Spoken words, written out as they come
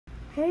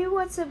Hey,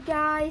 what's up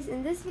guys?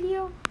 In this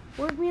video,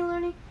 we're going to be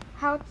learning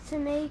how to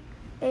make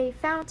a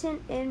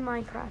fountain in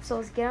Minecraft. So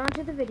let's get on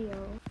to the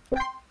video.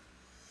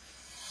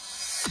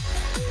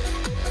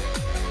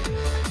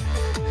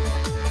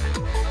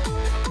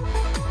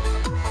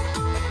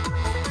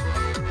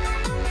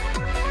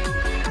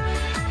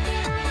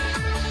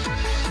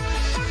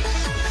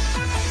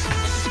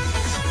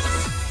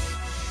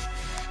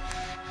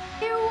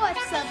 Hey,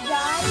 what's up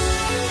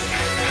guys?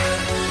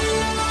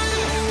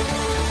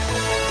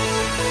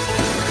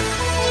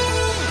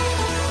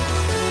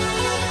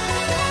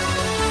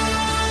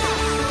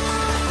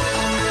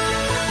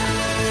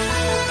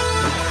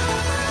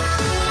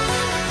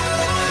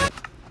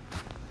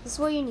 This is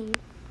what you need: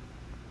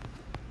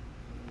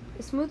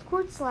 a smooth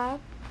quartz slab,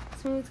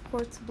 smooth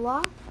quartz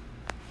block,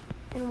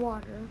 and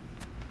water.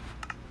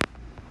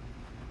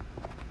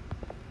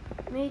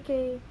 Make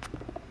a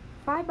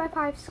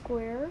 5x5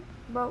 square,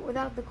 but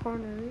without the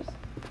corners.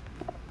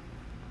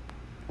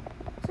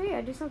 So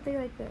yeah, do something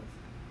like this.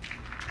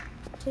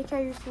 Take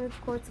out your smooth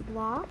quartz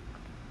block.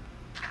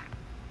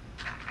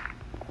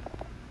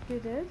 Do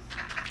this.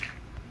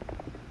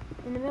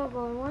 In the middle,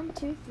 go 1,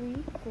 2,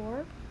 3,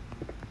 4.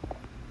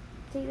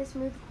 Take the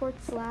smooth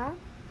quartz slab.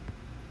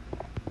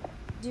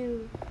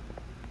 Do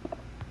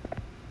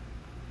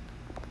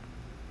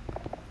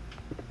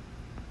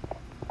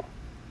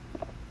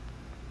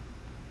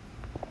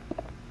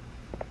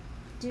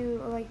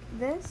like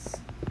this.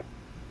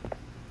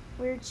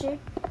 Weird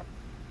shape.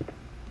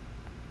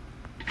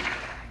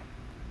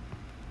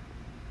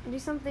 And do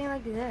something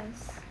like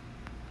this.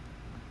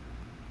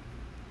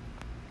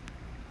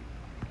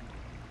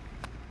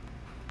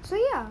 So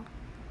yeah.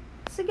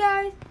 So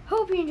guys,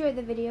 hope you enjoyed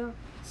the video.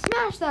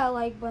 Smash that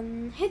like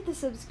button, hit the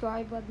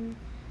subscribe button,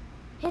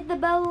 hit the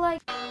bell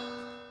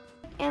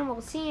and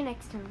we'll see you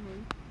next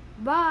time.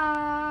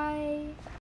 Bye!